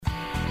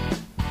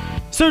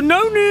So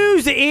no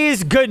news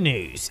is good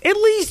news, at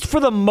least for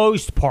the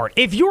most part.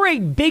 If you're a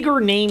bigger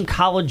name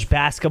college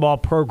basketball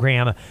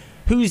program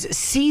whose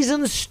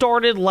season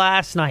started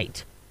last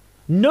night,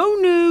 no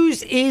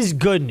news is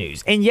good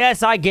news. And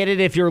yes, I get it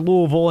if you're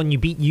Louisville and you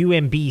beat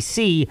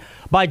UMBC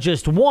by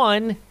just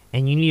one,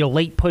 and you need a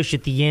late push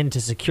at the end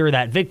to secure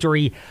that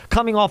victory,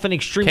 coming off an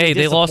extremely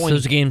they lost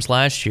those games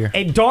last year.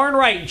 And darn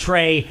right,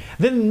 Trey.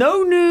 Then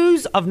no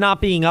news of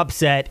not being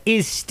upset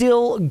is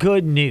still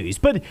good news.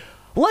 But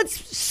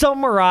let's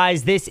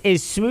summarize this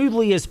as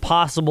smoothly as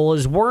possible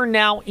as we're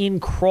now in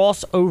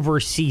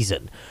crossover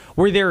season,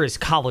 where there is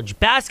college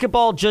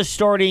basketball just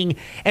starting,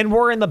 and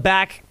we're in the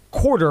back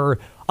quarter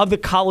of the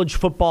college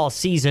football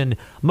season,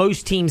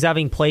 most teams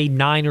having played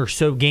 9 or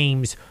so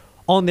games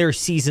on their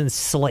season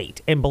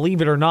slate. And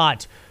believe it or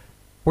not,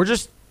 we're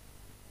just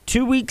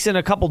 2 weeks and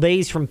a couple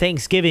days from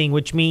Thanksgiving,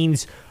 which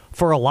means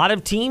for a lot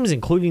of teams,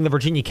 including the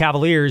Virginia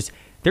Cavaliers,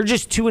 they're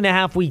just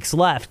 2.5 weeks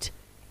left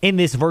in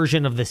this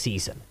version of the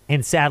season.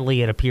 And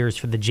sadly, it appears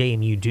for the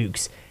JMU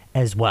Dukes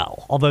as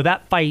well. Although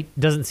that fight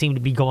doesn't seem to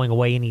be going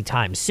away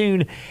anytime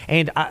soon.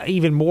 And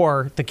even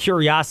more, the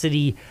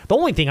curiosity, the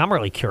only thing I'm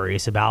really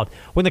curious about,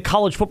 when the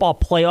college football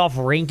playoff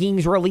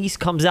rankings release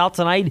comes out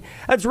tonight,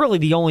 that's really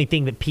the only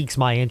thing that piques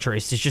my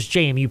interest. It's just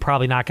JMU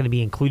probably not going to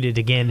be included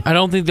again. I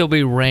don't think they'll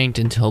be ranked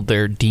until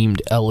they're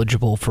deemed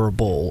eligible for a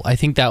bowl. I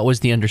think that was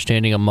the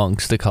understanding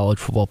amongst the college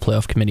football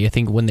playoff committee, I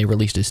think, when they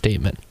released a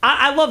statement.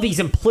 I love these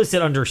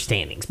implicit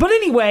understandings. But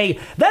anyway,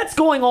 that's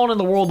going on in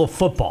the world of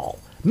football.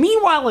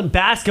 Meanwhile, in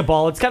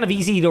basketball, it's kind of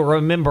easy to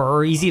remember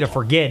or easy to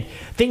forget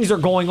things are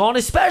going on,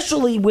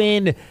 especially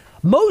when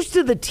most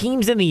of the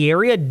teams in the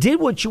area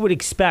did what you would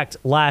expect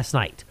last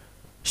night.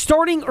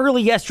 Starting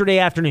early yesterday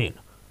afternoon,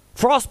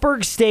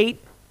 Frostburg State,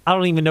 I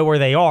don't even know where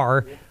they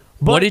are.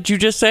 But what did you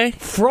just say?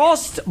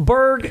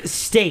 Frostburg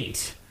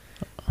State.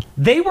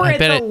 They were at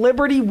the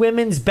Liberty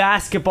women's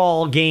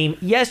basketball game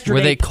yesterday.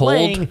 Were they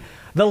playing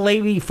the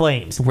Lady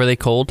Flames. Were they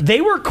cold?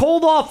 They were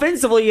cold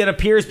offensively, it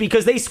appears,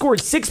 because they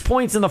scored 6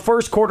 points in the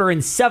first quarter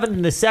and 7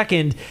 in the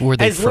second. Were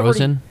they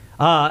frozen?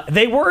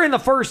 They were in the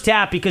first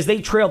half because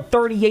they trailed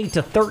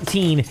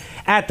 38-13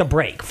 at the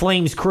break.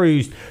 Flames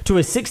cruised to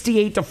a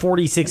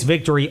 68-46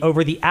 victory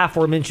over the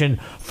aforementioned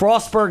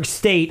Frostburg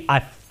State. I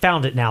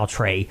found it now,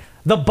 Trey.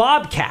 The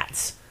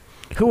Bobcats.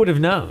 Who would have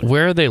known?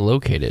 Where are they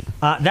located?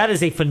 That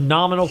is a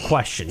phenomenal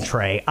question,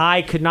 Trey.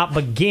 I could not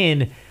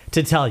begin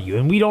to tell you.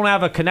 And we don't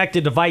have a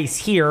connected device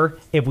here.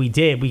 If we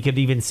did, we could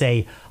even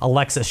say,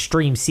 Alexa,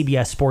 stream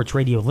CBS Sports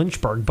Radio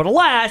Lynchburg. But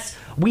alas,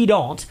 we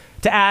don't.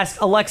 To ask,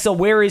 Alexa,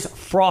 where is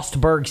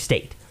Frostburg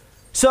State?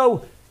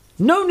 So,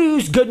 no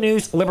news, good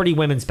news, Liberty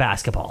women's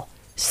basketball.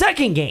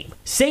 Second game,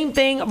 same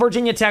thing,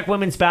 Virginia Tech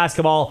women's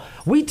basketball.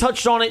 We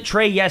touched on it,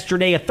 Trey,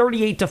 yesterday, a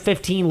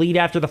 38-15 lead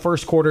after the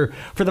first quarter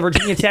for the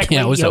Virginia Tech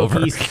yeah, it was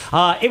over.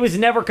 It was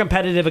never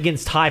competitive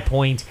against High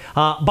Point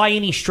by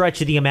any stretch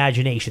of the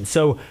imagination.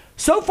 So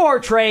far,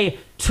 Trey,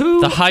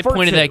 the high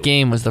point of that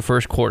game was the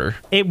first quarter.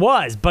 It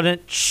was, but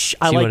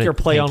I like your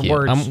play on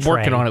words, I'm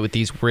working Trey. on it with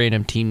these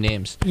random team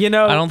names. You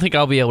know, I don't think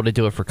I'll be able to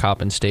do it for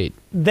Coppin State.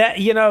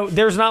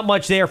 There's not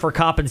much there for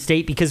Coppin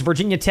State because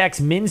Virginia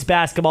Tech's men's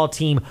basketball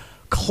team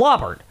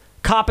clobbered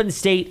Coppin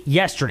State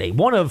yesterday.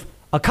 One of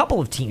a couple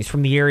of teams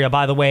from the area,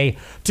 by the way,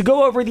 to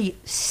go over the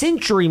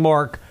century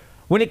mark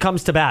when it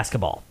comes to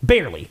basketball.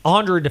 Barely.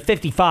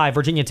 100-55,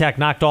 Virginia Tech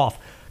knocked off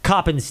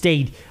Coppin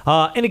State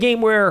in a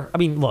game where,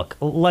 look,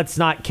 let's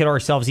not kid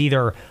ourselves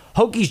either.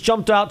 Hokies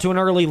jumped out to an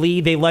early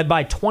lead. They led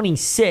by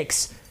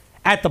 26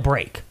 at the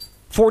break.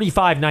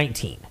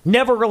 45-19.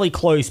 Never really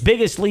close.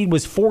 Biggest lead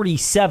was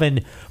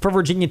 47 for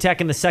Virginia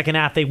Tech in the second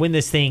half. They win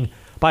this thing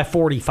by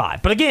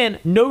 45. But again,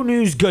 no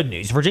news, good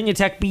news. Virginia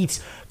Tech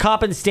beats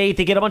Coppin State.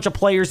 They get a bunch of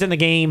players in the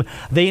game.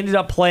 They ended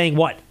up playing,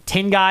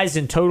 10 guys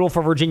in total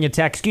for Virginia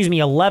Tech.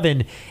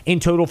 11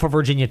 in total for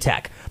Virginia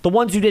Tech. The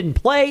ones who didn't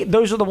play,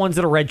 those are the ones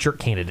that are redshirt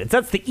candidates.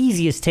 That's the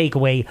easiest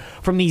takeaway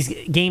from these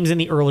games in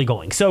the early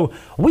going. So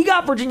we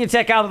got Virginia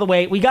Tech out of the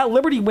way. We got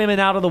Liberty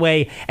women out of the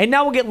way. And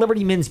now we'll get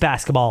Liberty men's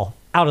basketball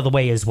out of the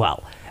way as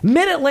well.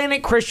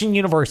 Mid-Atlantic Christian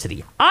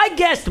University. I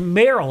guessed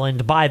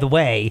Maryland, by the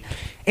way.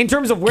 In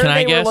terms of where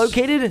they were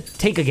located,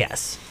 take a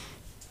guess.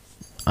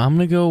 I'm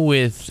going to go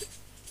with,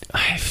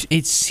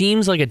 it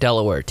seems like a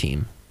Delaware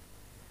team.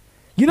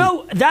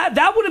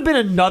 That would have been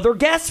another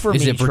guess for me,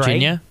 Is it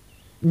Virginia?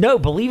 Trey. No,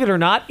 believe it or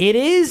not, it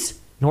is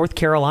North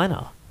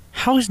Carolina.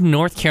 How is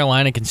North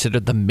Carolina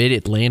considered the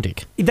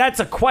Mid-Atlantic?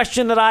 That's a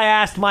question that I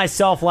asked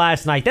myself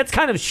last night. That's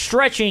kind of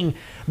stretching.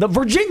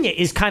 Virginia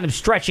is kind of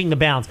stretching the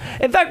bounds.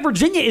 In fact,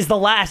 Virginia is the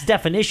last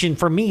definition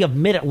for me of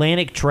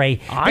Mid-Atlantic, Trey.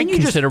 I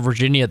consider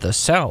Virginia the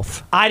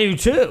South. I do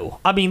too.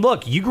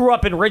 Look, you grew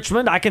up in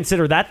Richmond. I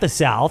consider that the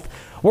South.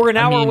 We're an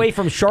hour away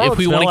from Charlottesville. If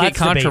we want to get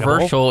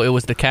controversial, debatable. It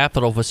was the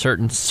capital of a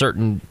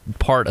certain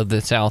part of the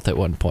South at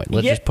one point.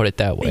 Let's just put it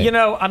that way.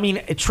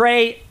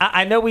 Trey,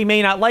 I know we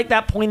may not like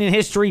that point in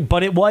history,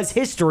 but it was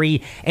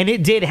history, and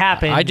it did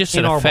happen. I just said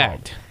in a our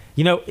fact. World.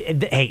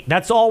 Hey,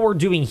 that's all we're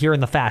doing here in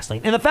the fast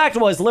lane. And the fact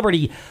was,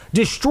 Liberty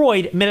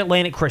destroyed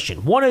Mid-Atlantic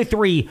Christian,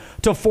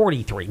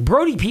 103-43.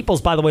 Brody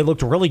Peoples, by the way,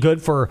 looked really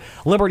good for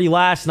Liberty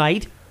last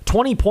night.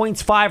 20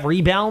 points, 5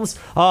 rebounds.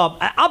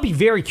 I'll be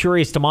very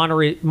curious to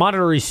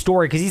monitor his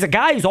story because he's a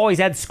guy who's always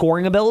had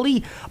scoring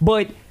ability,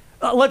 but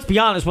let's be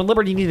honest, when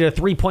Liberty needed a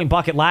 3-point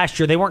bucket last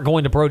year, they weren't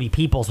going to Brody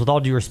Peoples, with all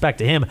due respect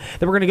to him.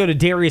 They were going to go to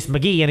Darius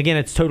McGee, and again,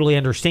 it's totally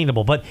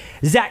understandable. But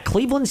Zach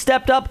Cleveland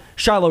stepped up.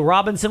 Shiloh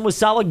Robinson was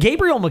solid.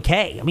 Gabriel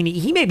McKay, I mean,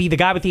 he may be the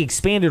guy with the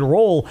expanded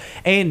role,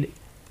 and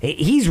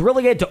he's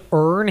really had to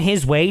earn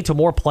his way to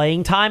more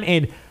playing time.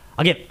 And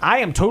again, I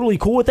am totally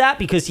cool with that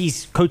because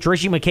he's Coach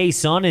Richie McKay's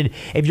son, and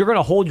if you're going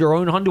to hold your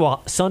own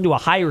son to a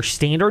higher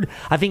standard,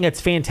 I think that's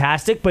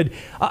fantastic. But,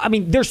 I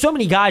mean, there's so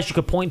many guys you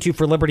could point to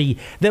for Liberty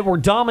that were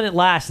dominant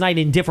last night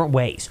in different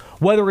ways,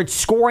 whether it's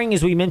scoring,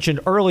 as we mentioned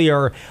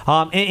earlier,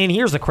 and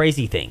here's the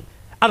crazy thing.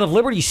 Out of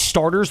Liberty's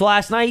starters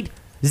last night,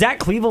 Zach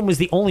Cleveland was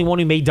the only one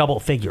who made double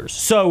figures.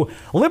 So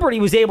Liberty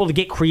was able to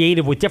get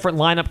creative with different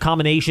lineup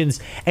combinations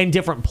and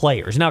different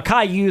players. Now,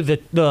 Kai Yu,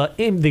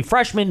 the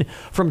freshman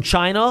from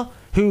China,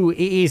 who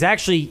is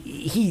actually,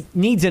 he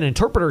needs an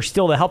interpreter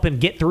still to help him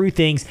get through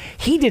things.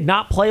 He did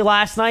not play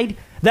last night.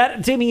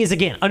 That, to me, is,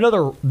 again,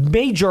 another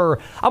major,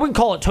 I wouldn't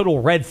call it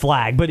total red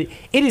flag, but it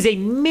is a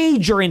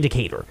major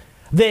indicator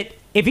that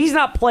if he's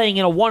not playing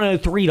in a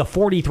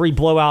 103-43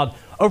 blowout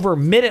over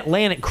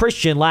Mid-Atlantic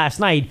Christian last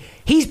night,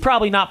 he's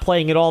probably not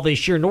playing at all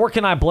this year, nor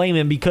can I blame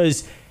him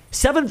because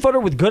 7-footer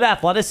with good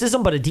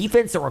athleticism, but a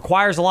defense that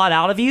requires a lot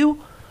out of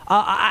you,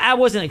 I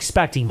wasn't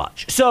expecting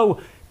much.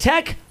 So,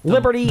 Tech,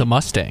 Liberty, the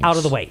Mustangs, out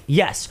of the way.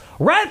 Yes.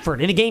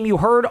 Radford, in a game you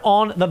heard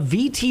on the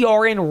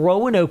VTRN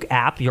Roanoke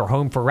app, your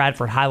home for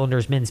Radford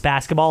Highlanders men's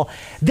basketball,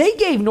 they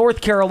gave North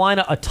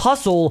Carolina a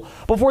tussle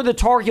before the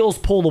Tar Heels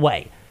pulled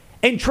away.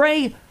 And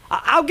Trey,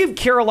 I'll give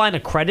Carolina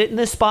credit in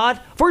this spot.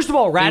 First of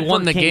all, Radford they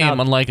won the game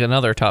unlike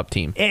another top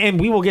team. And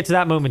we will get to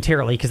that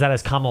momentarily because that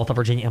has Commonwealth of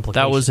Virginia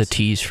implications. That was a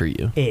tease for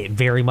you. It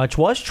very much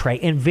was, Trey,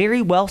 and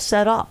very well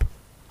set up,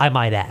 I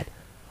might add.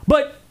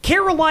 But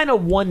Carolina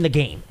won the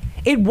game.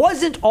 It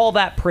wasn't all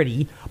that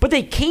pretty, but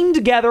they came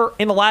together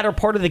in the latter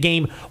part of the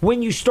game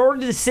when you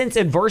started to sense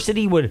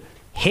adversity would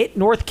hit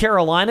North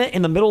Carolina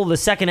in the middle of the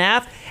second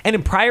half, and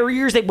in prior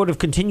years they would have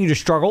continued to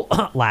struggle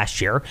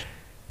last year.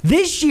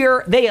 This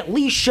year, they at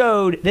least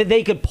showed that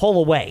they could pull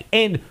away.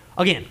 And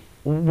again,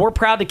 we're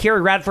proud to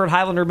carry Radford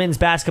Highlander men's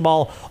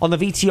basketball on the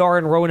VTR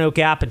and Roanoke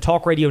app and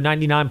Talk Radio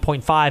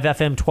 99.5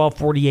 FM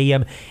 1240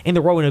 AM in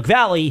the Roanoke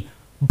Valley,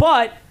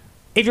 but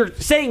if you're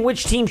saying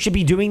which team should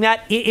be doing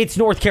that, it's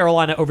North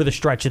Carolina over the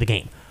stretch of the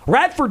game.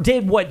 Radford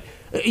did what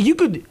you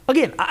could,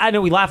 again, I know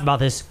we laugh about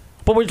this,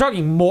 but when you're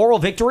talking moral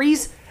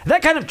victories,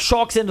 that kind of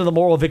chalks into the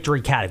moral victory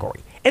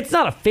category. It's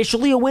not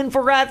officially a win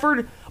for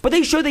Radford, but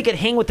they showed they could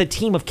hang with a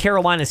team of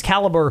Carolina's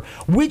caliber,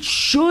 which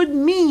should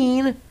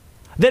mean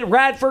that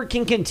Radford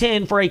can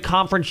contend for a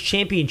conference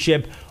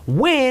championship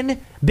when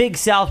Big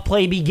South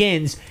play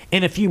begins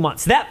in a few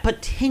months. That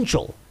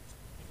potential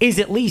is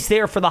at least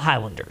there for the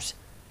Highlanders.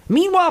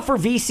 Meanwhile, for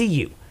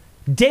VCU,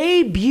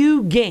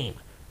 debut game,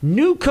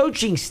 new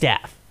coaching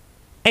staff,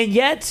 and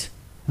yet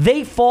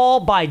they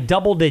fall by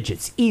double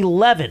digits,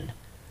 11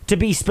 to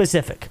be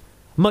specific.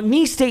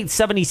 McNeese State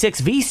 76,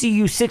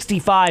 VCU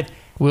 65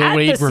 Will at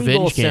Wade the Siegel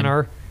revenge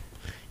Center. game,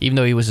 even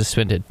though he was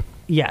suspended.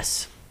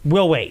 Yes,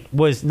 Will Wade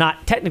was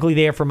not technically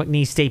there for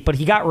McNeese State, but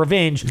he got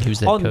revenge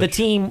on the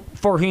team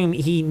for whom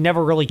he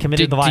never really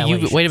committed the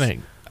violations. Wait a minute,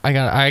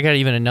 I got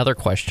even another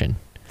question.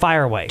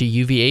 Fire away. Do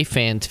UVA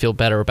fans feel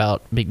better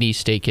about McNeese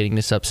State getting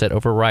this upset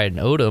over Ryan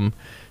Odom,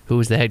 who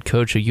was the head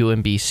coach of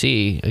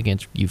UMBC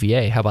against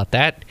UVA? How about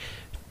that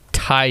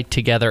tied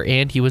together?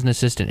 And he was an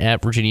assistant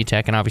at Virginia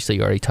Tech, and obviously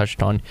you already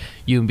touched on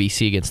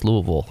UMBC against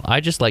Louisville.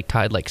 I just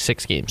tied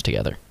 6 games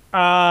together.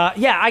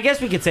 Yeah, I guess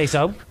we could say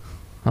so.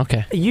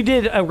 Okay. You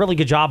did a really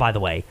good job, by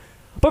the way.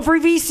 But for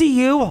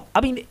VCU,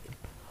 I mean,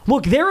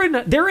 look, they're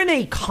in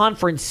a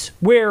conference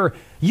where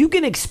you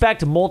can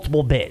expect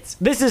multiple bids.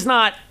 This is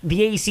not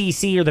the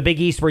ACC or the Big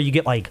East where you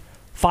get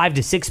 5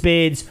 to 6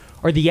 bids,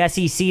 or the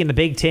SEC and the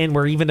Big Ten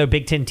where even though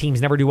Big Ten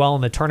teams never do well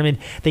in the tournament,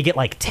 they get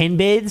 10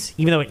 bids,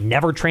 even though it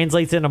never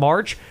translates into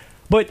March.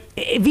 But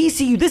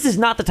VCU, this is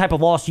not the type of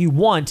loss you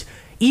want,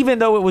 even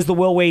though it was the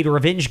Will Wade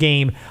revenge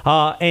game.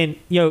 And,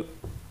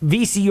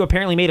 VCU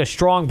apparently made a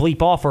strong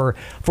bleep offer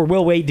for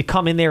Will Wade to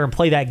come in there and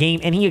play that game,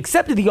 and he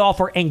accepted the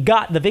offer and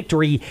got the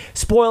victory,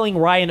 spoiling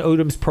Ryan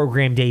Odom's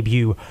program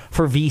debut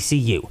for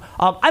VCU.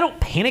 I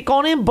don't panic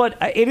on him, but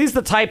it is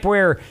the type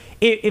where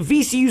if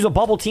VCU's a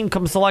bubble team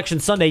come Selection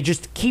Sunday,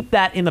 just keep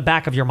that in the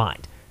back of your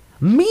mind.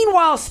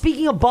 Meanwhile,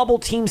 speaking of bubble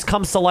teams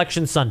come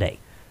Selection Sunday,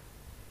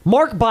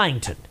 Mark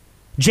Byington,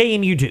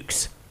 JMU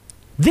Dukes.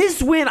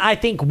 This win, I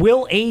think,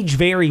 will age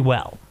very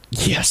well.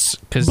 Yes.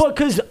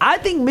 Because I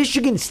think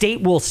Michigan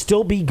State will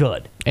still be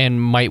good.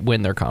 And might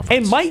win their conference.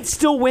 And might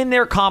still win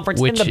their conference.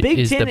 Which and the Big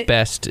is Ten, the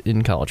best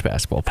in college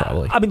basketball,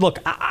 probably. I mean, look,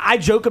 I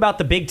joke about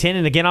the Big Ten,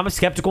 and again, I'm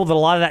skeptical that a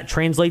lot of that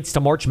translates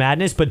to March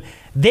Madness, but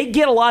they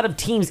get a lot of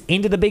teams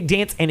into the Big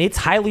Dance, and it's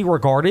highly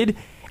regarded.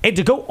 And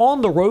to go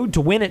on the road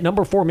to win at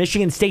number 4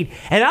 Michigan State,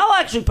 and I'll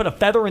actually put a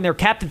feather in their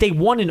cap that they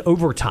won in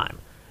overtime.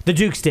 The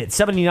Dukes did,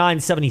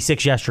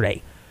 79-76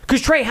 yesterday.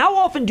 Because, Trey, how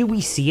often do we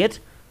see it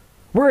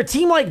where a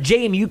team like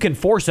JMU can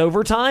force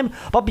overtime,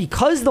 but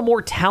because the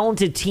more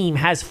talented team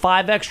has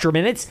 5 extra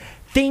minutes,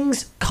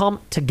 things come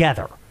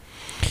together?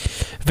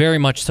 Very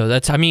much so.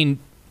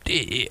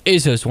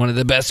 Izzo's one of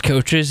the best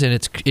coaches,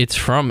 and it's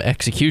from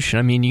execution.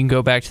 I mean, you can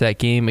go back to that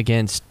game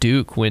against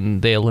Duke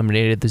when they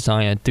eliminated the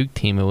Zion Duke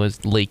team. It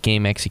was late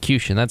game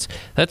execution.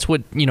 That's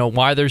what,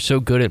 why they're so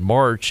good at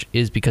March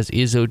is because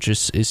Izzo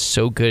just is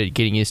so good at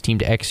getting his team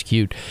to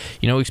execute,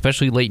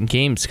 especially late in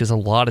games, because a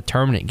lot of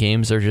tournament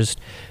games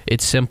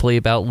it's simply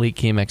about late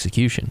game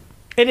execution.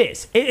 It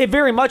is. It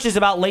very much is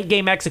about late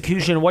game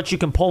execution, what you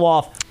can pull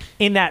off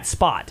in that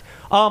spot.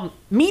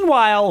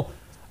 Meanwhile,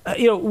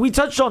 we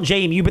touched on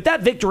JMU, but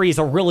that victory is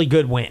a really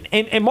good win.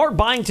 And Mark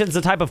Byington's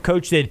the type of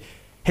coach that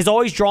has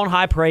always drawn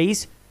high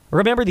praise.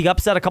 Remember the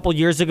upset a couple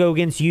years ago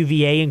against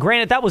UVA? And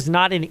granted, that was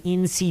not an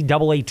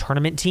NCAA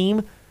tournament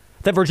team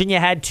that Virginia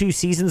had 2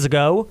 seasons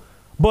ago.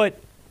 But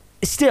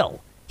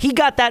still, he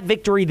got that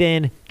victory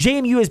then.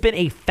 JMU has been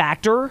a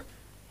factor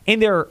in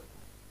their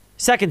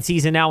second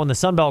season now in the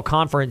Sun Belt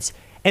Conference.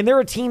 And they're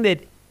a team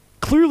that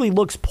clearly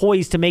looks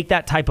poised to make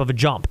that type of a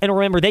jump. And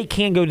remember, they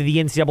can go to the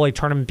NCAA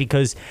tournament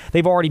because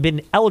they've already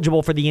been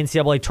eligible for the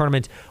NCAA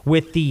tournament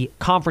with the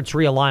conference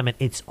realignment.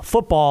 It's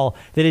football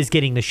that is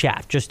getting the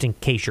shaft, just in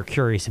case you're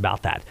curious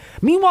about that.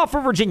 Meanwhile,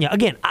 for Virginia,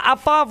 again, I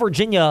thought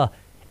Virginia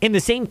in the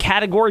same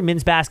category,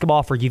 men's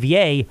basketball for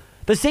UVA,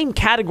 the same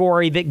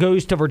category that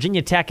goes to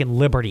Virginia Tech and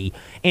Liberty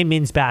in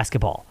men's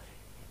basketball.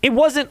 It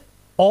wasn't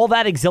all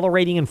that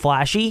exhilarating and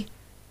flashy.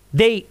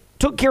 They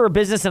took care of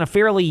business in a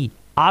fairly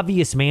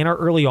obvious manner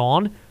early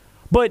on,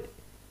 but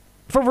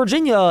for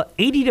Virginia,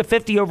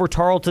 80-50 over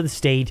Tarleton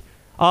State.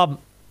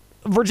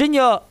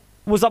 Virginia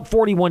was up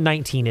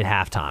 41-19 at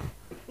halftime.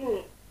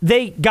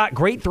 They got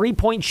great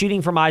three-point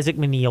shooting from Isaac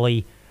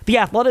Maneely. The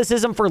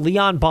athleticism for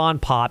Leon Bond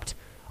popped.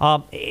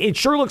 It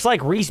sure looks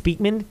like Reese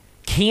Beekman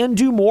can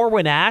do more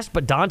when asked,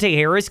 but Dante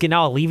Harris can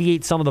now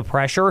alleviate some of the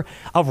pressure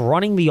of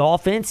running the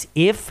offense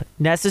if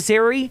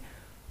necessary.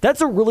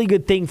 That's a really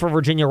good thing for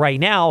Virginia right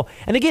now.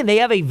 And again, they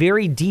have a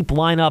very deep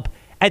lineup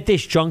at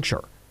this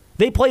juncture.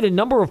 They played a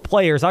number of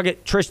players. I'll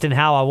get Tristan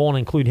Howe. I won't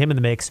include him in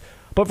the mix.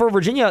 But for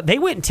Virginia, they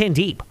went 10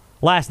 deep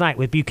last night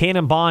with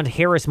Buchanan, Bond,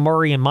 Harris,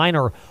 Murray, and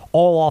Minor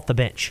all off the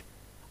bench.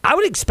 I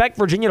would expect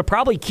Virginia to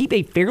probably keep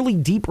a fairly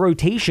deep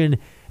rotation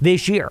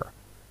this year.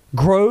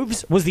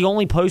 Groves was the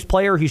only post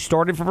player who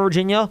started for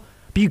Virginia.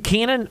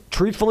 Buchanan,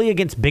 truthfully,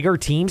 against bigger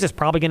teams, is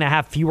probably going to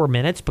have fewer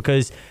minutes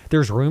because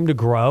there's room to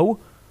grow.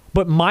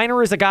 But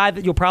Minor is a guy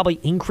that you'll probably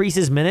increase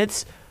his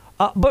minutes.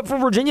 But for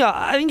Virginia,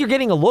 I think you're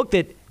getting a look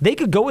that they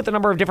could go with a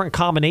number of different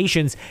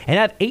combinations and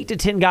have 8 to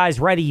 10 guys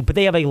ready, but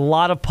they have a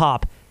lot of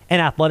pop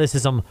and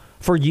athleticism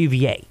for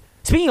UVA.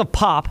 Speaking of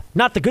pop,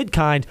 not the good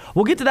kind,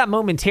 we'll get to that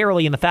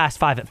momentarily in the Fast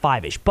 5 at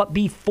 5-ish. But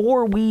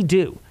before we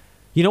do,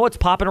 you know what's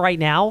popping right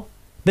now?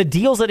 The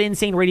deals at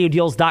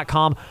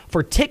InsaneRadioDeals.com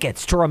for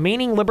tickets to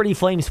remaining Liberty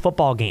Flames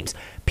football games.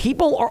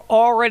 People are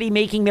already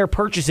making their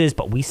purchases,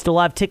 but we still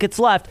have tickets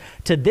left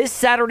to this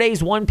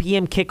Saturday's 1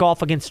 p.m.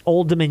 kickoff against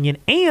Old Dominion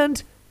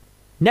and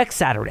next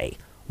Saturday,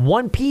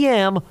 1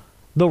 p.m.,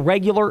 the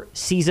regular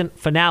season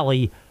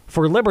finale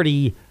for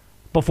Liberty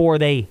before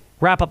they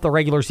wrap up the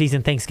regular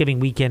season Thanksgiving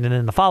weekend and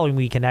then the following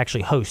weekend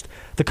actually host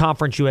the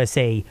Conference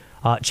USA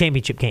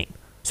championship game.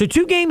 So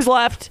 2 games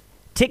left.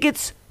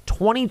 Tickets,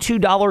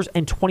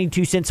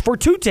 $22.22 for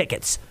 2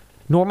 tickets.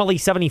 Normally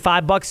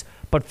 $75,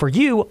 but for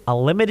you, a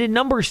limited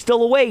number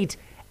still await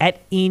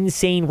at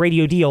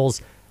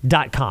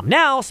InsaneRadioDeals.com.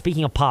 Now,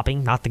 speaking of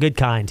popping, not the good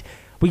kind,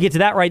 we get to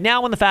that right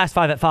now in the Fast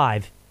 5 at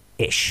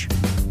 5-ish.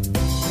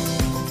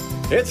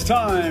 It's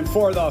time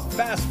for the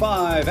Fast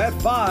 5 at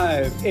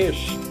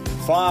 5-ish.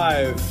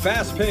 5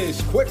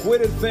 fast-paced,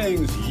 quick-witted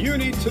things you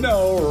need to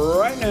know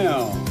right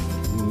now.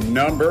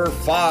 Number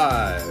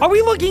 5. Are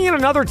we looking at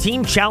another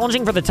team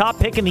challenging for the top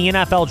pick in the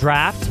NFL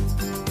draft?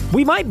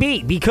 We might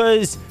be,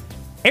 because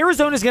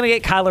Arizona's going to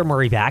get Kyler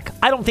Murray back.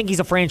 I don't think he's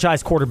a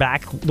franchise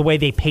quarterback the way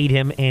they paid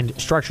him and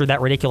structured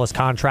that ridiculous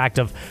contract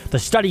of the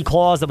study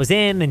clause that was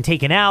in and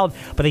taken out,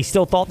 but they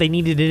still thought they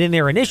needed it in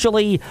there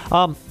initially.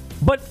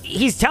 But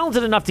he's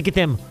talented enough to get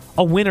them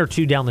a win or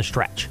 2 down the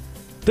stretch.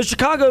 The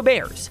Chicago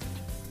Bears.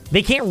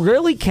 They can't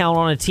really count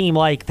on a team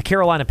like the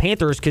Carolina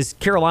Panthers because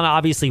Carolina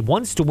obviously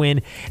wants to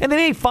win, and they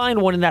may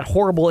find one in that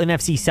horrible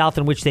NFC South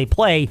in which they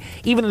play,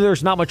 even though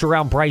there's not much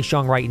around Bryce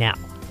Young right now.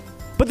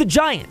 But the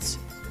Giants,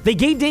 they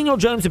gave Daniel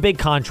Jones a big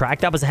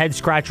contract. That was a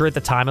head-scratcher at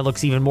the time. It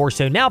looks even more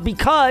so now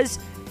because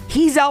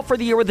he's out for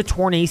the year with a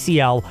torn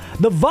ACL.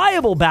 The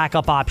viable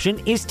backup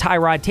option is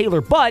Tyrod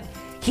Taylor, but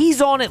he's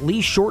on at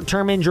least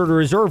short-term injured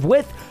reserve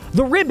with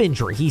the rib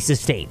injury he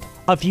sustained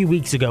a few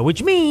weeks ago,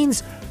 which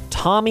means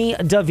Tommy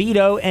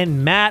DeVito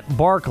and Matt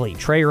Barkley.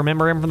 Trey,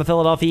 remember him from the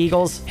Philadelphia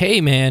Eagles? Hey,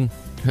 man.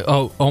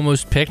 Oh,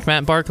 almost picked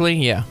Matt Barkley?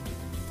 Yeah.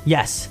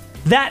 Yes,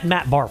 that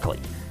Matt Barkley.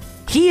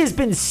 He has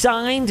been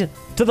signed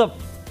to the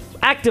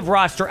active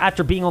roster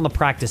after being on the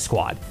practice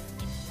squad.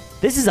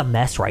 this is a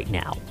mess right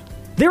now.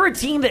 They're a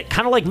team that,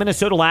 kind of like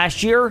Minnesota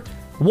last year,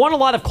 won a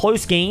lot of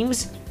close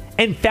games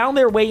and found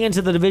their way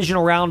into the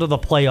divisional round of the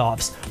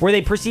playoffs, where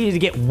they proceeded to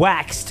get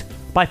waxed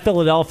by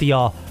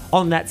Philadelphia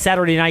on that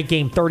Saturday night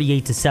game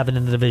 38-7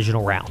 in the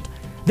divisional round.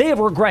 They have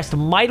regressed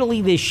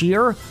mightily this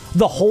year.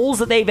 The holes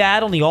that they've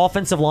had on the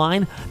offensive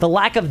line, the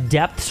lack of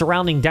depth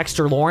surrounding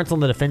Dexter Lawrence on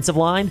the defensive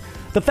line,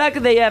 the fact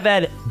that they have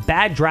had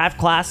bad draft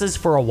classes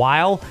for a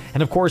while,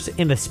 and of course,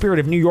 in the spirit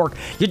of New York,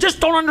 you just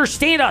don't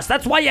understand us.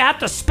 That's why you have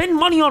to spend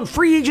money on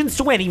free agents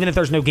to win. Even if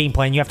there's no game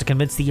plan, you have to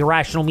convince the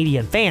irrational media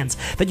and fans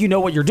that you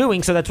know what you're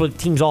doing, so that's what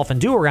teams often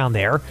do around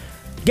there.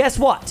 Guess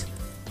what?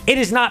 It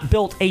has not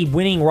built a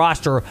winning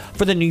roster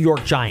for the New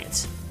York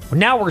Giants.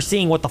 Now we're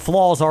seeing what the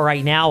flaws are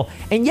right now,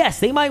 and yes,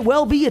 they might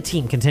well be a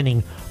team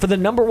contending for the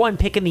number one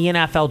pick in the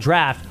NFL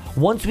draft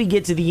once we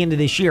get to the end of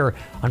this year.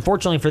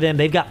 Unfortunately for them,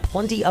 they've got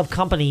plenty of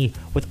company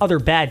with other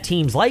bad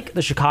teams like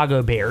the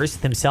Chicago Bears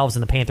themselves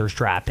and the Panthers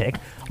draft pick.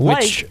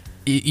 Which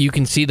you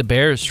can see the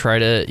Bears try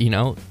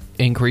to,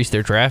 increase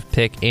their draft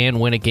pick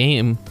and win a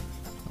game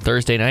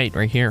Thursday night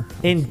right here.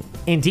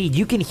 Indeed,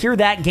 you can hear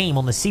that game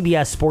on the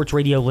CBS Sports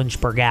Radio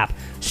Lynchburg app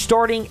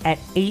starting at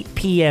 8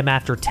 p.m.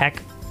 after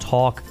Tech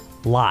Talk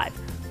Live.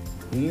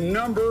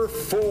 Number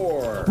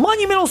 4.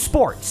 Monumental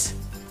Sports,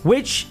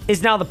 which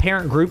is now the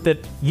parent group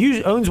that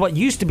owns what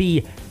used to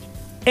be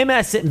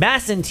MSN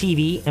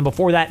TV, and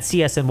before that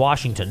CSN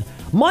Washington.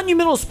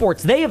 Monumental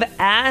Sports, they have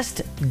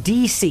asked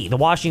DC, the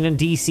Washington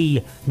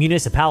DC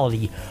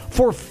municipality,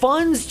 for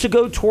funds to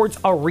go towards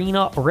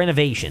arena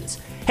renovations.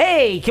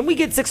 Hey, can we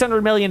get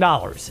 $600 million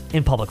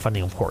in public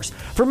funding, of course,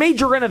 for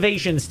major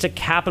renovations to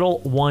Capital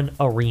One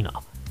Arena?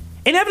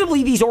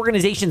 Inevitably, these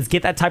organizations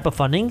get that type of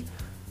funding.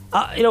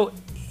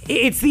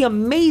 It's the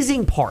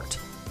amazing part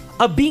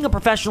of being a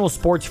professional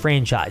sports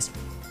franchise.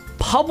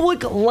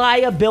 Public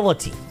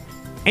liability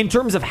in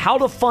terms of how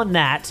to fund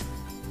that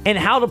and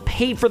how to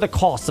pay for the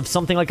cost of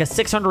something like a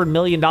 $600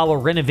 million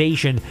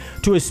renovation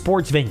to a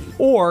sports venue.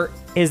 Or,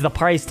 as the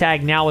price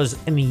tag now is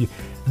in the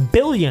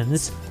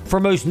billions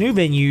for most new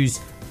venues,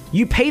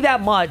 you pay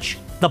that much,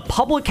 the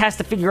public has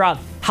to figure out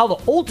how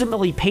to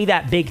ultimately pay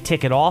that big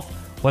ticket off,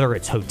 whether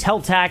it's hotel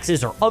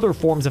taxes or other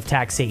forms of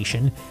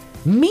taxation.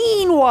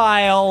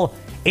 Meanwhile,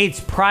 it's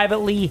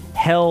privately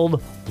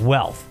held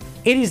wealth.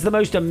 It is the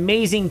most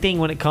amazing thing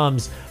when it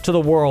comes to the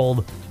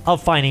world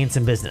of finance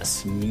and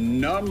business.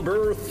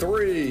 Number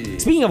 3.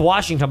 Speaking of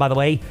Washington, by the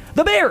way,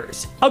 the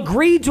Bears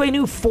agreed to a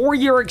new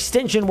 4-year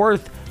extension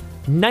worth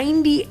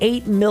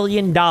 $98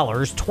 million,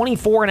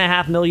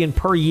 $24.5 million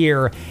per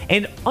year,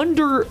 and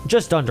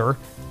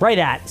right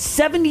at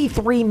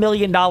 $73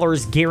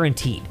 million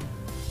guaranteed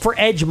for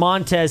edge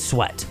Montez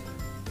Sweat.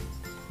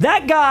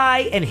 That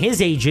guy and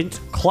his agent,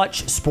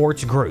 Clutch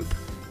Sports Group,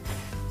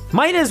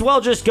 might as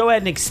well just go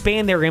ahead and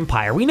expand their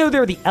empire. We know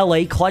they're the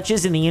LA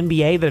Clutches in the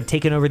NBA that have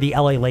taken over the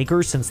LA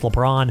Lakers since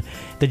LeBron,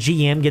 the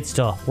GM, gets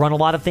to run a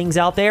lot of things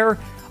out there.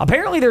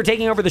 Apparently, they're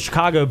taking over the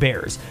Chicago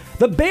Bears.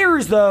 The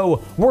Bears,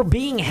 though, were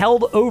being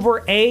held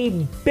over a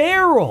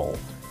barrel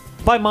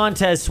by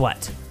Montez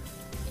Sweat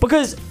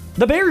because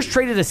the Bears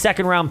traded a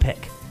second-round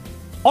pick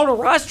on a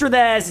roster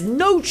that has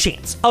no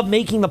chance of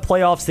making the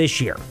playoffs this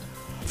year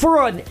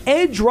for an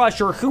edge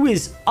rusher who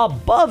is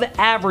above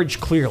average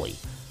clearly.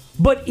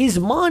 But is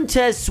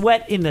Montez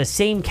Sweat in the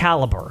same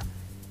caliber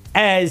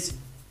as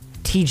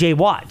TJ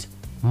Watt,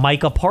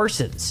 Micah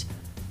Parsons,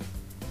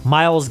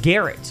 Myles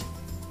Garrett?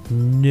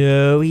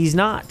 No, he's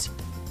not.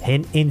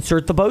 And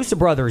insert the Bosa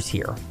brothers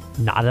here.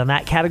 Not in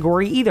that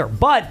category either.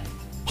 But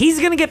he's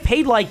going to get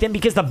paid like them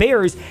because the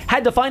Bears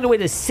had to find a way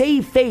to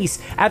save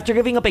face after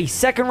giving up a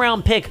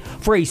second-round pick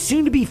for a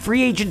soon-to-be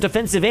free agent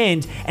defensive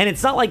end. And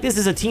it's not like this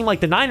is a team like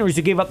the Niners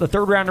who gave up the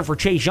third-rounder for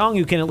Chase Young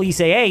who can at least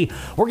say, hey,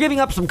 we're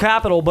giving up some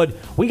capital, but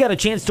we got a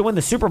chance to win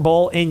the Super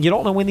Bowl, and you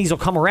don't know when these will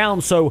come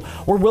around, so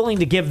we're willing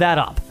to give that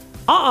up.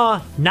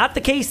 Not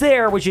the case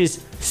there, which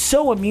is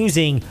so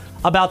amusing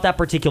about that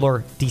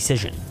particular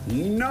decision.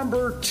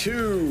 Number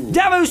 2.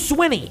 Dabo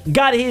Swinney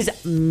got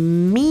his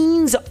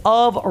means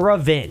of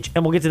revenge,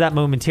 and we'll get to that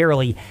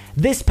momentarily,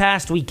 this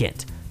past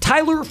weekend.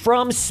 Tyler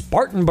from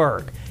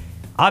Spartanburg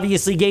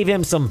obviously gave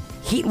him some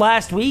heat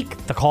last week.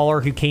 The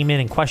caller who came in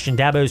and questioned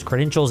Dabo's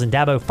credentials, and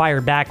Dabo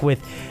fired back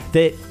with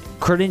the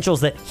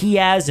credentials that he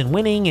has in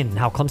winning and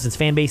how Clemson's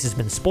fan base has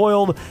been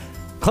spoiled.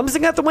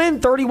 Clemson got the win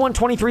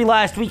 31-23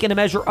 last week in a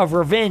measure of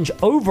revenge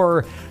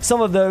over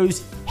some of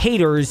those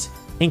haters,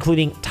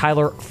 including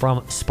Tyler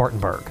from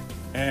Spartanburg.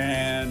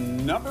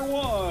 And number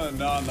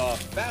 1 on the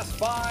Fast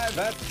 5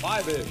 at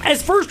 5-ish.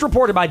 As first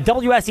reported by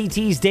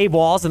WSET's Dave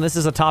Walls, and this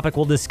is a topic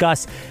we'll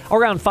discuss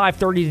around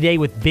 5:30 today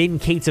with Ben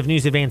Cates of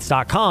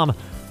NewsAdvance.com,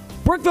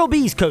 Brookville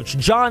Bees coach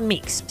John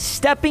Meeks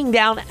stepping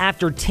down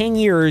after 10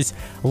 years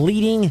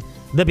leading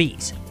the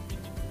Bees,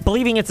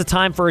 believing it's a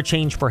time for a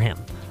change for him.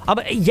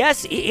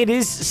 Yes, it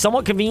is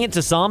somewhat convenient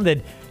to some that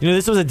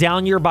this was a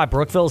down year by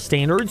Brookville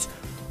standards,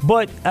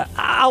 but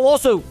I'll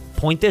also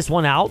point this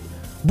one out.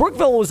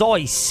 Brookville was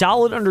always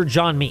solid under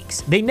John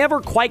Meeks. They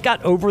never quite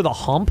got over the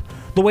hump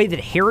the way that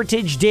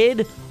Heritage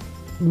did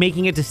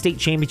making it to state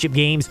championship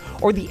games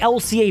or the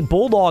LCA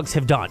Bulldogs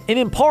have done. And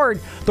in part,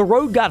 the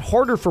road got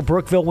harder for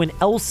Brookville when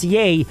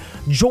LCA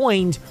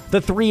joined the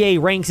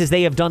 3A ranks as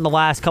they have done the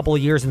last couple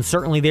of years, and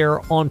certainly they're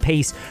on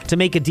pace to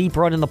make a deep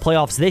run in the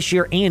playoffs this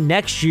year and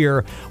next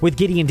year with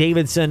Gideon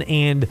Davidson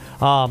and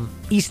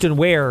Easton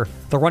Ware,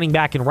 the running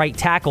back and right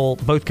tackle,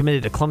 both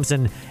committed to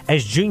Clemson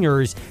as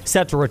juniors,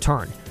 set to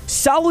return.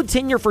 Solid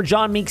tenure for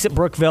John Meeks at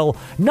Brookville.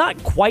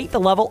 Not quite the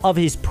level of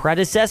his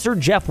predecessor,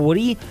 Jeff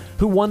Woody,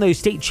 who won those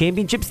state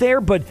championships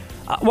there. But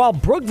while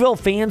Brookville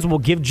fans will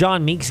give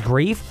John Meeks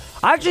grief,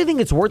 I actually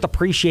think it's worth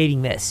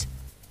appreciating this.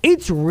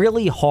 It's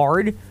really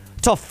hard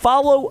to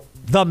follow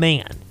the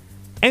man.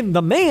 And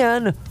the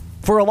man,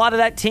 for a lot of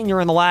that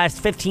tenure in the last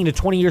 15 to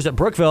 20 years at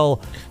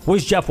Brookville,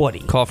 was Jeff Woody.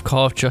 Cough,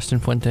 cough, Justin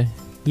Fuente.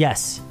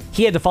 Yes,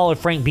 he had to follow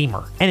Frank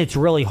Beamer, and it's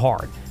really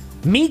hard.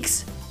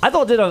 Meeks, I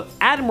thought, did an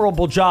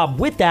admirable job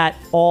with that,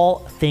 all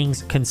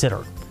things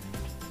considered.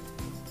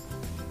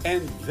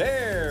 And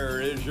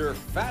there is your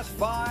Fast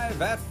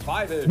Five at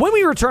 5-ish. When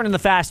we return in the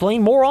Fast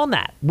Lane, more on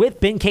that with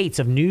Ben Cates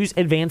of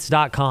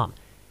NewsAdvance.com.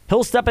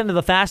 He'll step into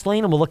the Fast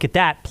Lane and we'll look at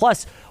that.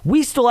 Plus,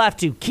 we still have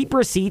to keep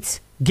receipts,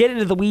 get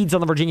into the weeds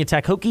on the Virginia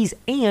Tech Hokies,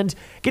 and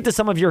get to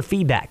some of your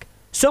feedback.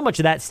 So much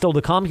of that still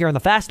to come here in the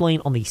Fast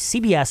Lane on the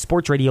CBS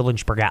Sports Radio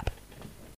Lynchburg app.